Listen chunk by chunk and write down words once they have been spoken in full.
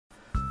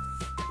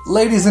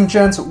Ladies and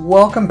gents,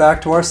 welcome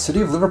back to our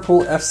City of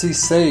Liverpool FC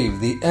save.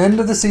 The end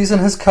of the season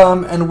has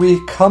come and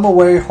we come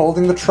away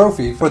holding the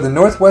trophy for the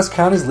Northwest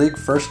Counties League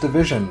First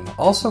Division,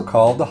 also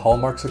called the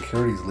Hallmark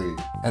Securities League.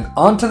 And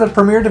onto the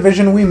Premier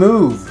Division we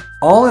move.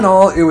 All in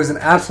all, it was an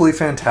absolutely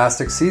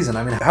fantastic season.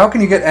 I mean, how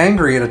can you get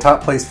angry at a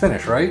top place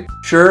finish, right?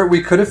 Sure,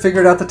 we could have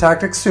figured out the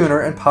tactics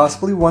sooner and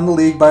possibly won the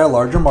league by a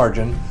larger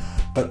margin,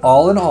 but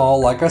all in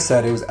all, like I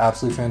said, it was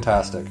absolutely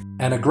fantastic.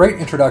 And a great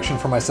introduction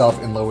for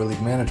myself in lower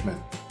league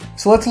management.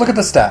 So let's look at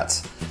the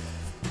stats.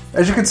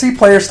 As you can see,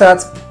 player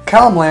stats,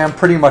 Callum Lamb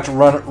pretty much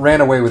ran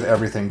away with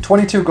everything.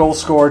 22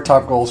 goals scored,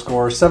 top goal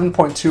scorer,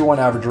 7.21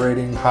 average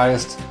rating,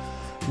 highest.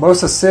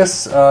 Most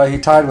assists, he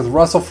tied with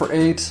Russell for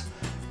 8.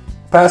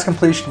 Pass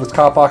completion with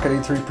Kopak at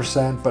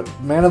 83%, but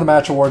Man of the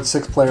Match award,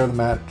 6th Player of the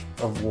Match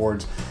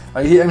awards.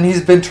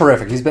 He's been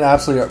terrific. He's been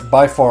absolutely,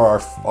 by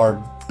far,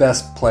 our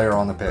best player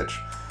on the pitch.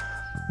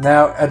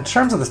 Now, in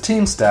terms of the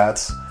team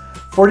stats,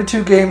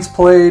 42 games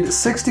played,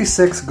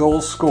 66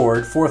 goals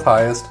scored, 4th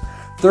highest,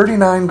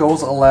 39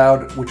 goals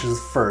allowed, which is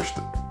first.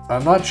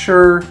 I'm not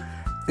sure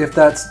if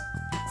that's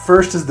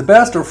first is the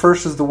best or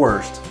first is the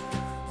worst.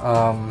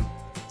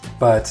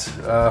 But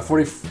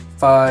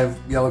 45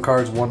 yellow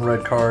cards, 1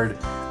 red card.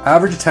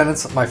 Average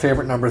attendance, my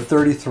favorite number,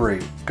 33.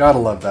 Gotta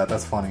love that,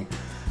 that's funny.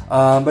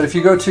 But if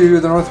you go to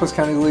the Northwest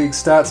County League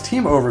stats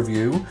team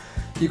overview,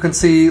 you can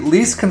see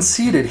least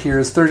conceded here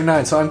is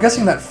 39. So I'm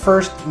guessing that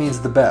first means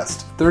the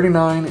best.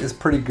 39 is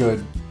pretty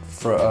good,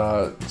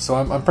 so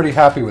I'm pretty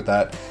happy with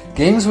that.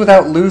 Games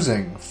without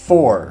losing,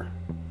 4.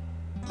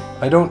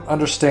 I don't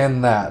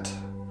understand that.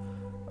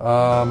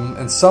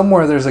 And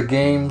somewhere there's a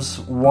games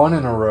won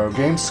in a row,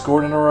 games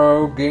scored in a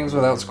row, games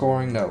without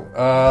scoring, no.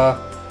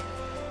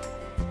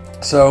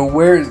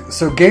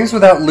 So games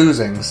without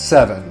losing,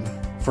 7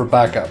 for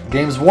backup.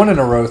 Games won in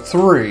a row,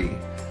 3.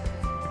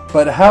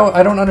 But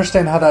I don't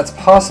understand how that's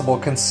possible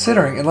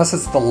considering, unless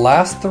it's the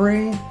last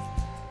 3,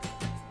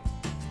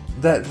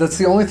 that's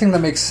the only thing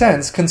that makes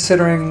sense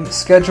considering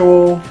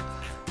schedule.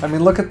 I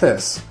mean, look at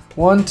this.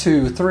 1,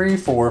 2, 3,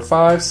 4,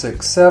 5,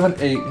 6, 7,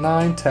 8,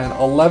 9, 10,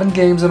 11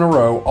 games in a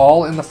row,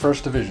 all in the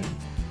first division.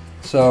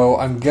 So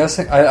I'm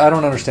guessing, I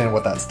don't understand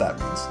what that stat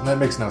means. That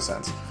makes no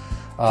sense.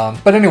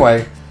 But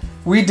anyway,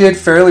 we did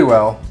fairly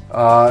well.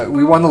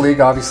 We won the league,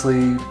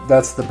 obviously.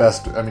 That's the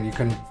best,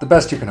 the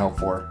best you can hope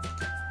for.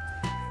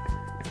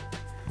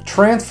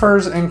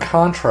 Transfers and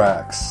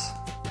contracts.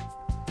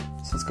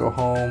 So let's go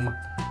home.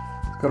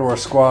 Let's go to our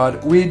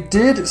squad. We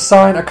did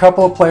sign a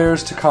couple of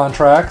players to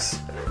contracts,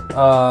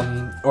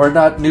 or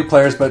not new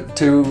players, but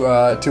to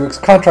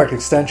contract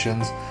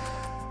extensions.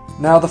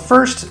 Now the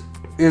first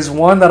is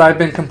one that I've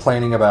been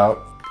complaining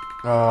about,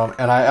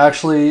 and I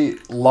actually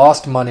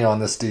lost money on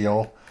this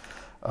deal.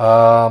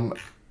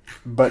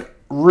 But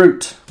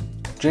Root,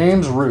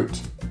 James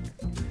Root,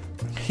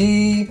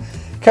 he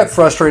kept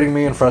frustrating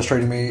me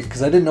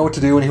because I didn't know what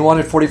to do, and he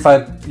wanted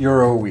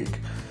 €45 a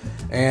week.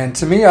 And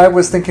to me, I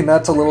was thinking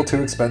that's a little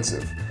too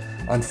expensive.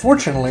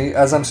 Unfortunately,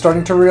 as I'm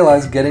starting to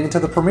realize, getting into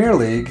the Premier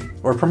League,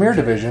 or Premier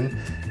Division,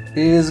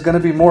 is going to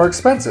be more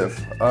expensive.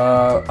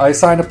 I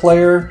signed a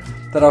player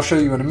that I'll show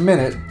you in a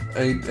minute,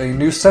 a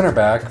new center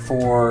back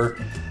for,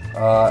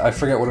 I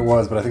forget what it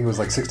was, but I think it was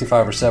like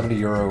 €65 or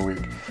 €70 a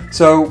week.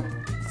 So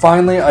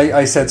finally,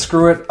 I said,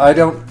 screw it,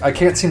 I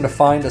can't seem to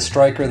find a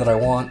striker that I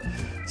want.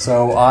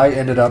 So I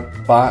ended up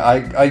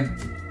I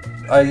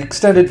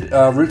extended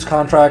Root's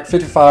contract,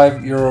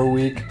 €55 a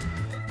week.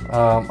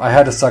 I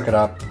had to suck it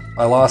up.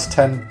 I lost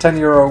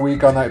 €10 a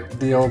week on that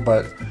deal,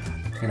 but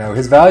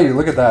his value.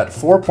 Look at that,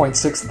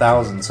 4.6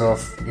 thousand. So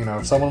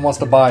if someone wants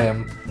to buy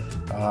him,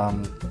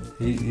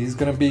 he's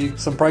going to be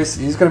He's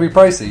going to be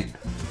pricey.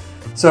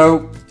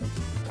 So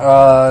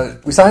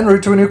we signed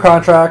Root to a new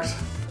contract.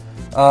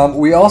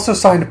 We also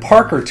signed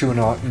Parker to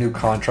a new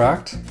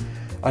contract.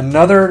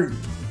 Another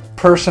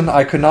person,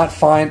 I could not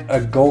find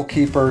a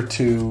goalkeeper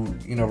to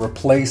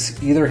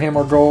replace either him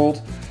or Gold,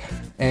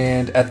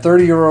 and at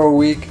 €30 a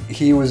week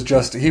he was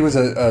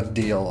a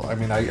deal. I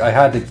mean, I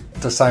had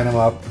to sign him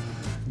up.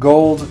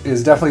 Gold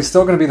is definitely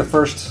still going to be the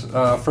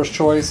first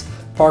choice.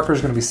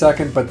 Parker's going to be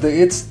second, but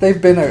they've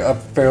been a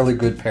fairly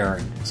good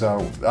pairing,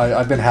 so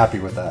I've been happy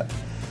with that.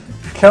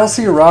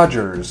 Kelsey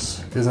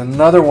Rogers is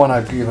another one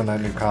I've given a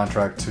new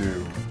contract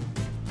to.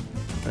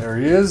 There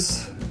he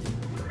is.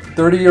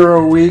 €30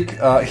 a week.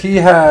 He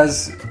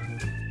has,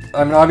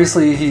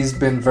 obviously he's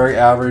been very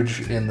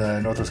average in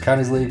the Northwest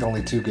Counties League,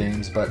 only 2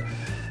 games, but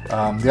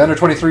the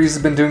under-23s has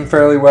been doing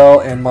fairly well,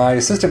 and my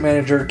assistant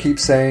manager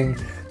keeps saying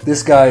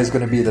this guy is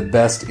going to be the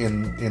best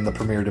in the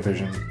Premier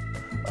Division.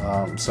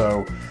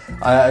 So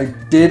I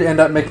did end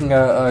up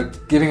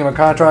giving him a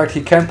contract.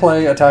 He can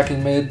play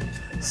attacking mid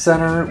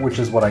center, which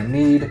is what I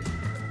need.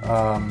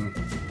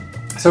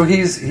 So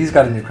he's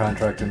got a new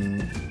contract,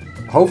 and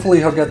hopefully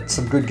he'll get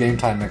some good game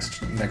time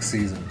next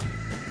season.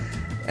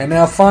 And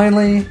now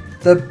finally,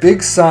 the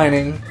big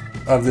signing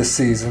of this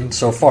season,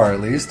 so far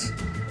at least.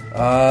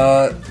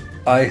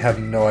 I have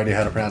no idea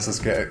how to pronounce this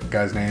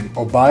guy's name.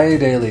 Obaye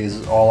Daly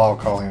is all I'll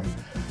call him.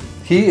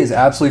 He is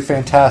absolutely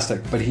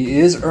fantastic, but he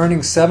is earning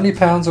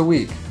 £70 a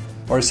week,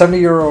 or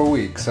 €70 a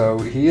week, so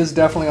he is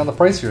definitely on the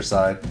pricier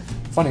side.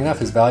 Funny enough,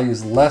 his value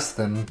is less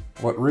than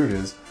what Root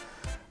is.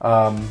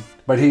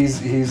 But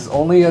he's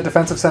only a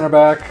defensive center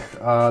back.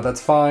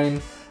 That's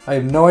fine. I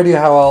have no idea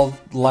how I'll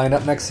line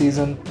up next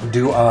season.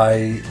 Do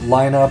I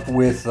line up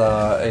with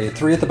a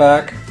 3 at the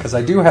back? Because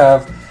I do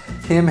have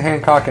him,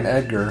 Hancock, and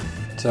Edgar.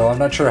 So I'm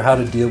not sure how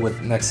to deal with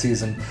next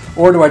season.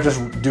 Or do I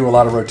just do a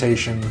lot of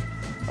rotation?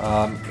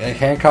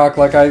 Hancock,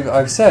 like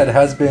I've said,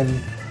 has been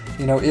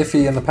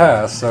iffy in the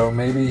past. So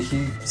maybe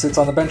he sits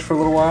on the bench for a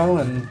little while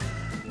and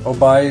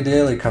Obaye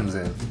Daly comes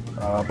in.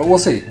 But we'll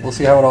see. We'll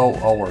see how it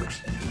all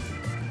works.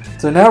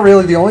 So now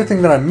really the only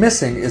thing that I'm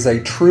missing is a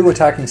true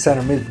attacking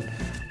center mid.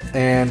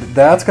 And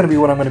that's going to be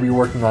what I'm going to be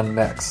working on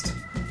next.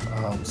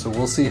 So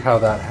we'll see how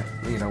that,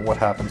 what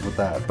happens with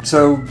that.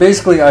 So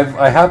basically,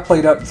 I have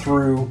played up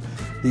through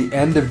the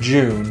end of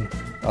June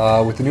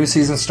with the new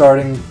season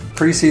starting.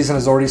 Preseason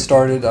has already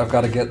started. I've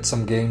got to get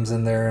some games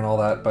in there and all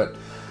that. But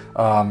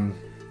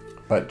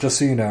just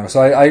so you know,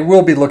 so I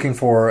will be looking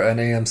for an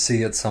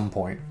AMC at some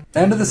point.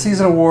 End of the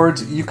season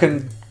awards. You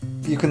can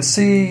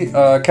see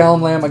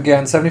Callum Lamb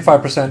again,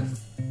 75%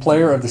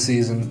 player of the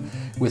season,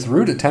 with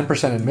Root at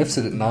 10% and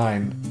Mifsud at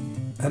 9%.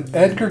 And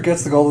Edgar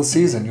gets the goal of the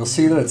season. You'll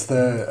see that it's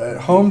the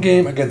home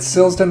game against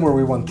Silsden where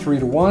we won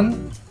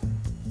 3-1.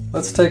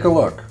 Let's take a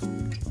look.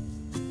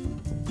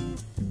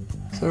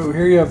 So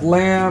here you have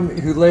Lamb,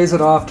 who lays it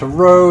off to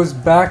Rose,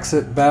 backs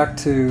it back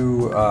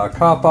to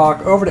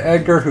Kopach, over to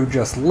Edgar, who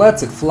just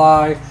lets it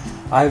fly.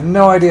 I have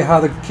no idea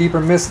how the keeper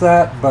missed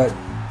that, but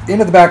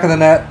into the back of the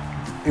net.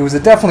 It was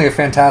definitely a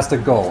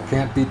fantastic goal.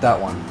 Can't beat that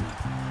one.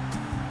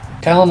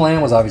 Callum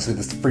Lamb was obviously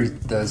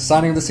the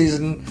signing of the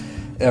season.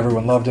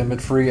 Everyone loved him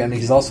at free, and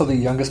he's also the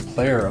youngest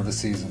player of the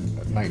season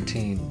at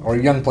 19, or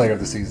young player of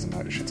the season,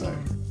 I should say.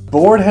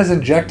 Board has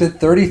injected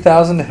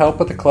 $30,000 to help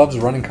with the club's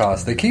running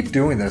costs. They keep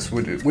doing this,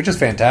 which is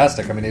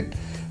fantastic. I mean, it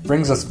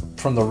brings us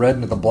from the red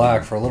into the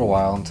black for a little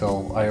while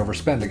until I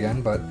overspend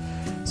again. But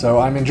so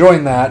I'm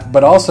enjoying that.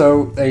 But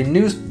also a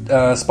new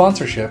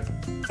sponsorship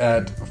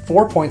at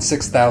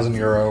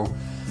 €4,600.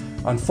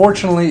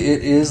 Unfortunately,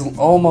 it is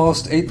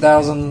almost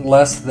 $8,000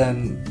 less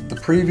than the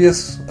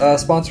previous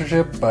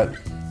sponsorship, but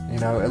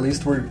at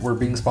least we're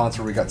being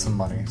sponsored. We got some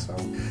money. So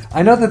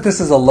I know that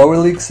this is a lower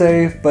league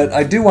save, but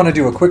I do want to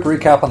do a quick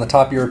recap on the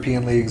top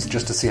European leagues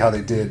just to see how they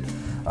did.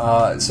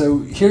 So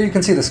here you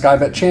can see the Sky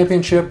Bet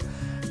Championship.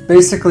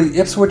 Basically,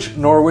 Ipswich,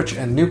 Norwich,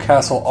 and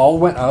Newcastle all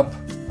went up,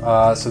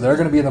 so they're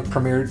going to be in the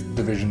Premier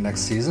Division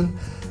next season.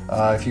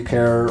 If you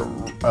care,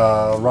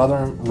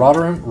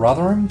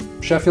 Rotherham,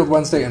 Sheffield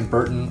Wednesday, and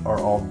Burton are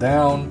all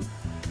down.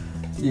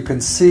 You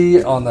can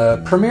see on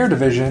the Premier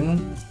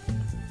Division,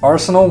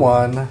 Arsenal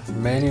won,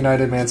 Man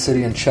United, Man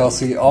City, and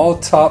Chelsea all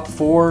top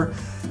 4.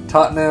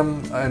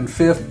 Tottenham in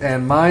 5th,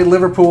 and my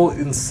Liverpool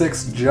in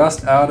 6th,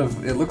 just out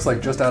of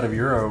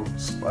Euro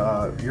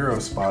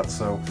spots.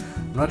 So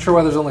I'm not sure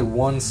why there's only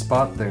one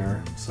spot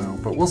there. So,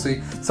 but we'll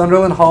see.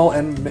 Sunderland, Hull,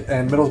 and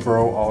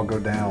Middlesbrough all go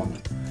down.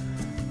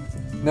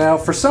 Now,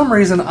 for some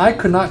reason, I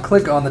could not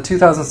click on the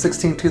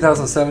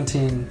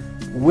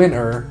 2016-2017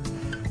 winner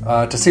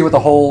to see what the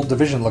whole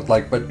division looked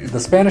like. But the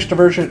Spanish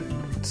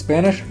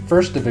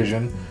First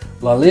Division,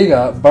 La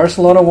Liga,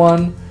 Barcelona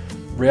won.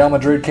 Real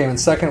Madrid came in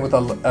 2nd with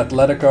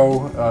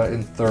Atletico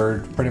in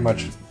 3rd. Pretty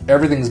much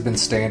everything's been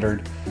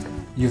standard.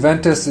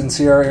 Juventus in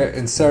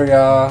Serie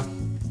A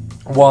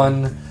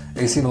won.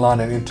 AC Milan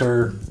and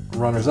Inter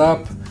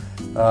runners-up.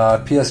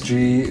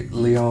 PSG,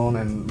 Lyon,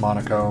 and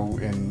Monaco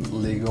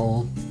in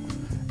legal.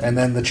 And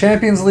then the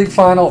Champions League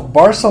final,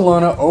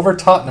 Barcelona over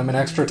Tottenham in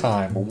extra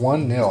time,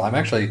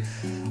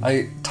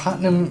 1-0.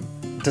 Tottenham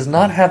does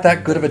not have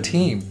that good of a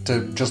team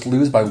to just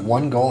lose by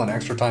 1 goal in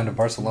extra time to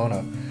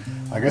Barcelona.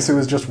 I guess it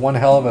was just one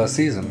hell of a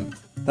season.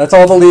 That's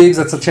all the leagues,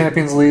 that's the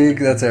Champions League,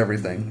 that's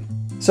everything.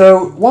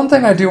 So one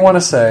thing I do want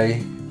to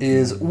say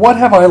is, what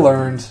have I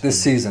learned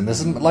this season?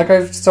 This is, like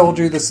I've told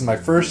you, this is my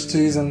first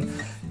season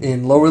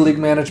in lower league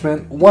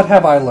management. What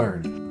have I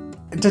learned?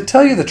 To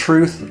tell you the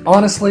truth,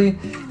 honestly,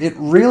 it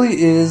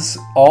really is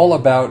all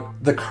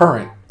about the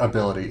current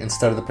ability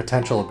instead of the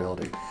potential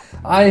ability.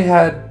 I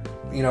had,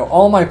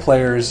 all my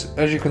players,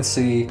 as you can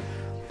see,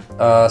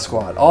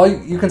 squad. All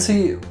you can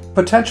see,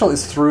 potential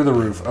is through the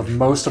roof of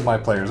most of my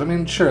players. I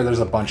mean, sure, there's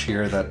a bunch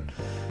here that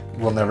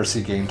will never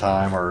see game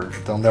time or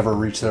they'll never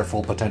reach their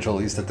full potential,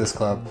 at least at this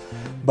club.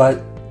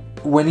 But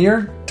when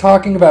you're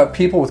talking about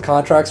people with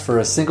contracts for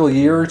a single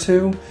year or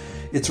two,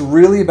 it's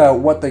really about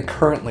what they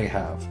currently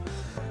have.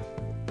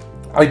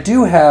 I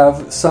do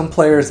have some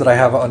players that I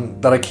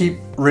have that I keep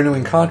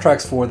renewing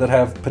contracts for that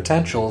have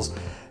potentials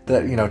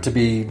that, to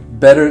be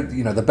better,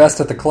 the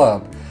best at the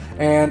club.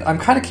 And I'm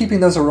kind of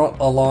keeping those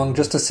along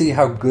just to see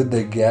how good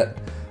they get.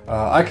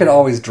 I could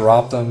always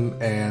drop them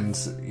and,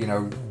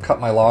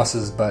 cut my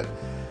losses, but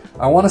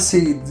I want to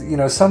see,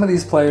 some of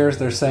these players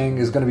they're saying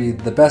is going to be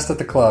the best at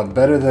the club,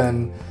 better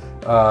than,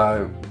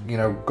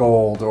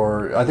 Gold,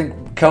 or I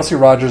think Kelsey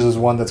Rogers is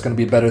one that's going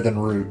to be better than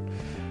Root.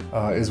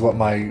 is what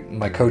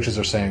my coaches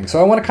are saying. So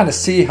I want to kind of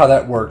see how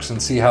that works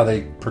and see how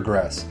they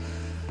progress.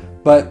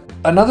 But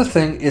another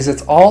thing is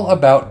it's all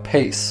about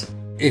pace.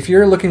 If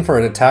you're looking for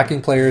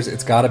attacking players,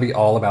 it's got to be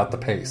all about the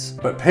pace.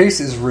 But pace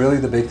is really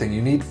the big thing.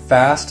 You need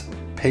fast,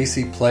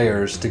 pacey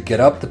players to get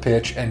up the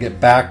pitch and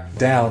get back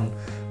down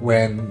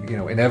when,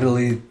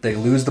 inevitably they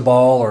lose the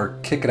ball or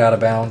kick it out of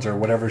bounds or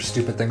whatever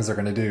stupid things they're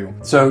going to do.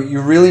 So you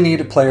really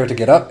need a player to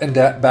get up and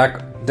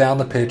back down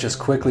the pitch as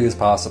quickly as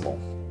possible.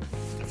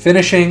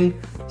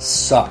 Finishing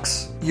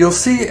sucks. You'll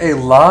see a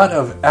lot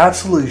of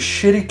absolutely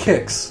shitty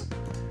kicks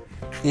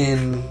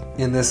in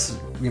this,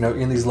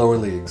 in these lower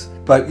leagues.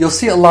 But you'll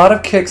see a lot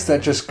of kicks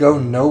that just go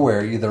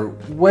nowhere, either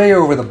way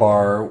over the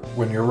bar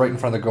when you're right in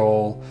front of the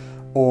goal,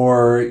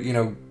 or,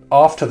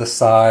 off to the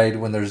side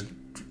when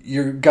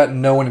you've got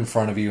no one in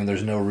front of you and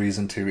there's no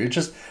reason to. It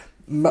just,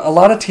 a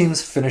lot of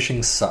teams'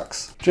 finishing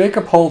sucks.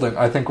 Jacob Holding,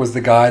 I think, was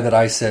the guy that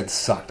I said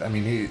sucked. I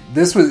mean,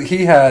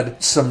 he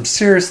had some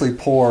seriously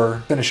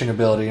poor finishing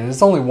ability, and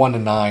it's only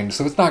 1-9,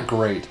 so it's not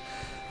great.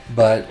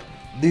 But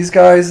these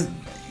guys,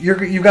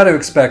 you've got to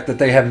expect that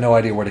they have no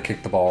idea where to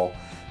kick the ball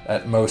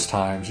at most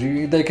times.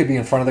 They could be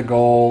in front of the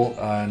goal,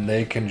 and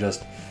they can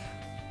just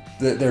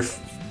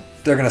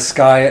they're going to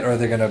sky it or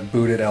they're going to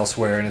boot it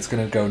elsewhere, and it's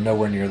going to go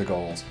nowhere near the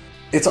goals.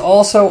 It's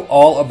also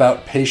all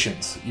about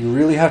patience. You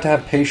really have to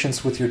have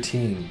patience with your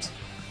teams.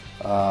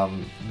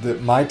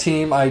 My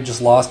team, I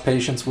just lost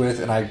patience with,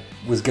 and I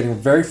was getting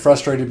very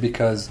frustrated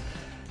because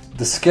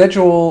the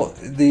schedule,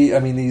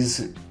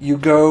 you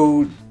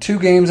go 2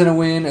 games and a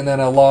win, and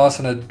then a loss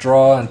and a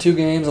draw, and 2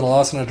 games and a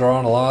loss and a draw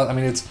and a loss. I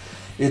mean,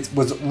 it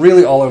was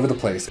really all over the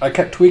place. I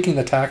kept tweaking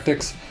the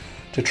tactics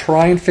to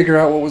try and figure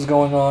out what was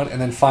going on,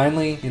 and then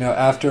finally,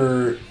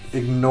 after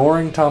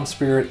ignoring Tom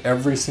Spirit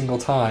every single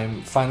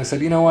time, finally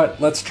said, you know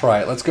what, let's try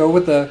it. Let's go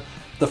with the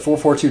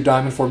 4-4-2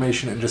 diamond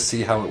formation and just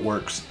see how it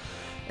works.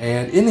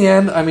 And in the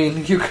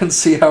end, you can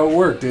see how it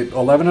worked.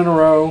 11 in a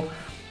row,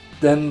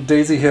 then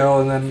Daisy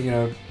Hill, and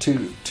then,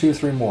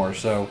 3 more.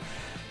 So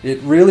it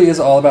really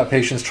is all about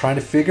patience, trying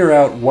to figure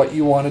out what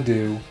you want to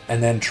do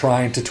and then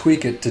trying to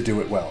tweak it to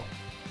do it well.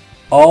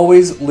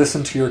 Always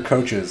listen to your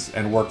coaches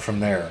and work from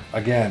there.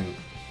 Again,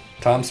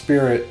 Tom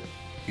Spirit,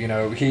 he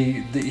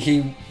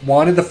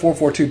wanted the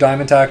 4-4-2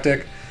 diamond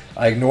tactic.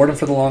 I ignored him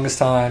for the longest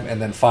time,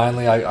 and then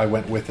finally I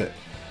went with it.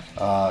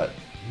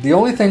 The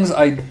only things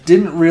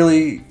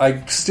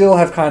I still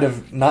have kind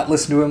of not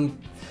listened to him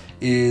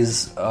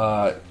is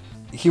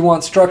he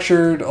wants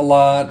structured a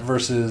lot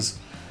versus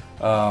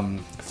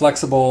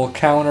flexible,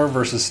 counter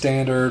versus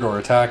standard or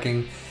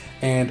attacking.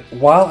 And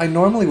while I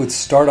normally would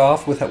start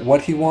off with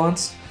what he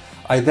wants,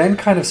 I then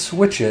kind of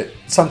switch it,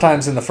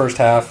 sometimes in the first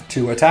half,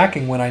 to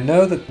attacking when I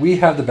know that we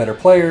have the better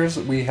players,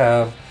 we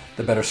have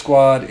the better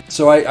squad.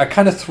 So I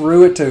kind of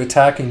threw it to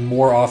attacking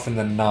more often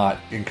than not,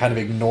 and kind of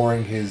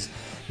ignoring his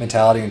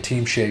mentality and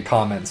team shade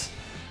comments.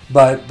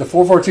 But the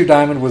 4-4-2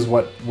 diamond was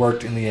what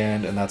worked in the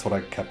end, and that's what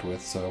I kept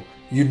with. So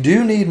you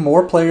do need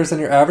more players than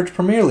your average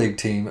Premier League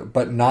team,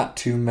 but not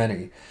too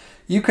many.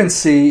 You can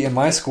see in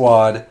my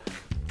squad,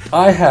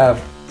 I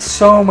have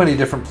so many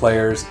different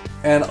players,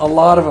 and a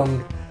lot of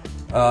them,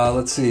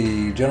 let's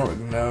see, general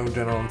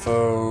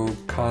info,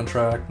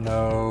 contract,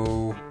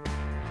 no,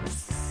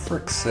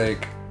 frick's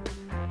sake,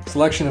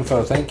 selection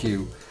info, thank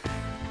you.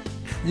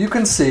 You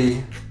can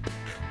see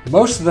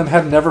most of them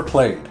have never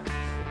played.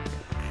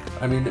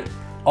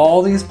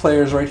 All these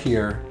players right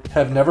here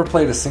have never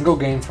played a single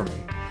game for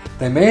me.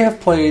 They may have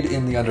played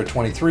in the under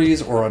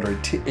 23s or under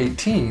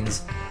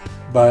 18s,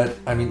 but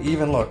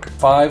even look,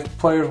 5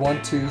 players,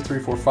 1, 2, 3,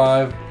 4,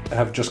 5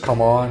 have just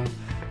come on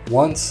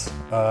once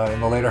in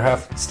the later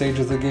half stage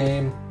of the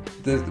game.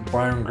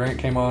 Brian Grant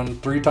came on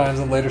 3 times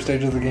in the later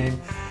stage of the game.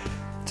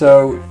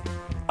 So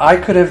I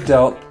could have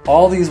dealt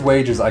all these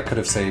wages I could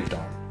have saved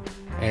on.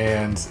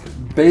 And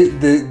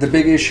the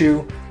big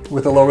issue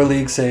with a lower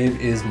league save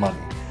is money.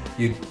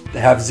 You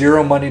have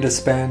 0 money to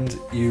spend.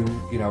 You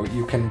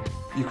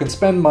can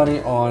spend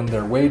money on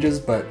their wages,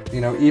 but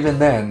even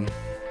then,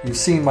 you've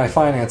seen my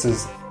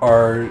finances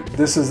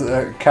this is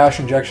a cash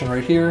injection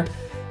right here,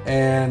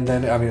 and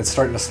then it's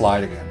starting to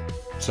slide again.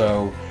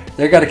 So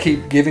they got to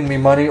keep giving me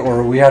money,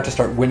 or we have to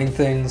start winning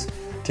things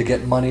to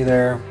get money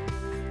there.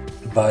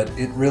 But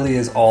it really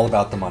is all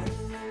about the money.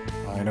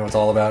 I know it's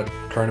all about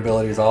current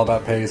ability, it's all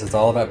about pace, it's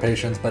all about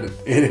patience, but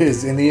it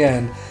is, in the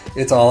end,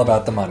 it's all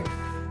about the money.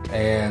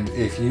 And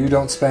if you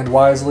don't spend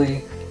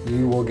wisely,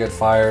 you will get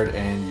fired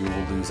and you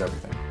will lose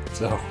everything.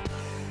 So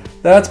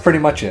that's pretty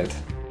much it.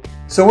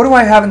 So what do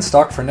I have in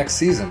stock for next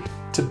season?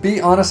 To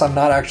be honest, I'm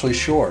not actually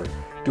sure.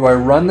 Do I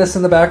run this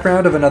in the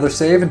background of another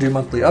save and do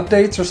monthly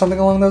updates or something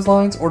along those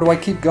lines? Or do I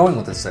keep going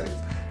with this save,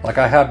 like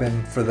I have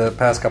been for the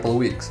past couple of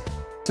weeks?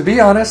 To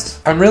be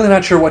honest, I'm really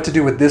not sure what to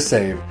do with this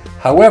save.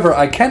 However,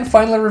 I can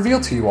finally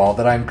reveal to you all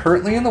that I'm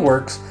currently in the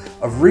works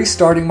of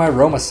restarting my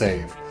Roma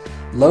save.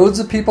 Loads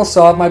of people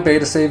saw my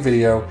beta save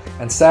video,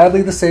 and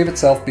sadly the save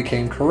itself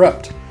became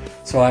corrupt.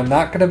 So I'm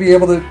not going to be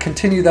able to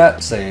continue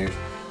that save,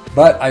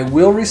 but I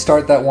will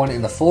restart that one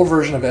in the full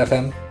version of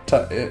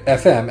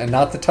FM and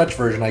not the touch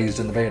version I used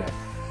in the beta.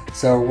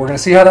 So we're going to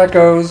see how that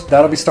goes.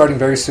 That'll be starting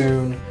very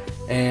soon,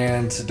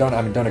 and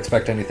don't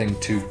expect anything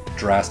too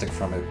drastic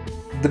from it.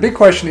 The big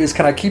question is,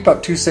 can I keep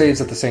up 2 saves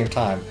at the same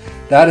time?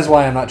 That is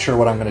why I'm not sure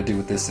what I'm going to do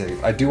with this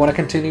save. I do want to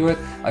continue it.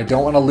 I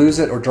don't want to lose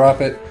it or drop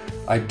it.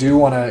 I do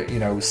want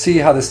to, see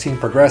how this team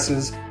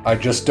progresses. I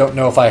just don't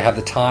know if I have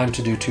the time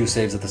to do 2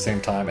 saves at the same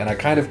time. And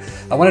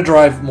I want to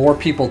drive more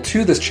people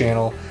to this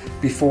channel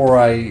before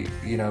I,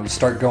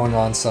 start going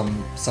on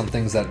some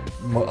things that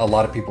a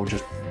lot of people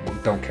just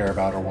don't care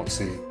about or won't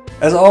see.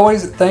 As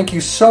always, thank you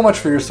so much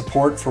for your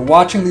support, for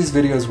watching these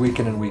videos week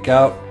in and week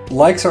out.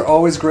 Likes are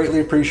always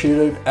greatly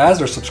appreciated,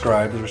 as are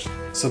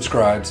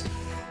subscribes.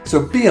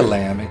 So be a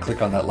lamb and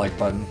click on that like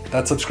button,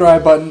 that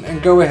subscribe button,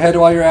 and go ahead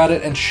while you're at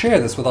it and share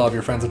this with all of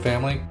your friends and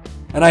family.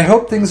 And I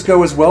hope things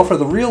go as well for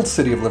the real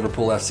city of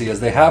Liverpool FC as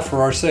they have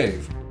for our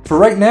save. For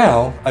right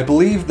now, I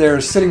believe they're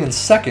sitting in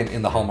second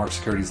in the Hallmark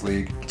Securities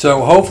League,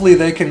 so hopefully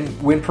they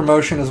can win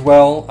promotion as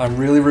well. I'm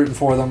really rooting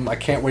for them. I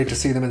can't wait to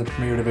see them in the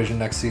Premier Division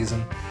next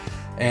season.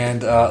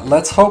 And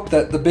let's hope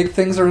that the big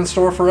things are in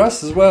store for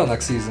us as well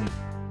next season.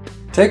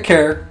 Take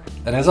care,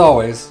 and as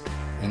always,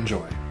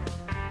 enjoy.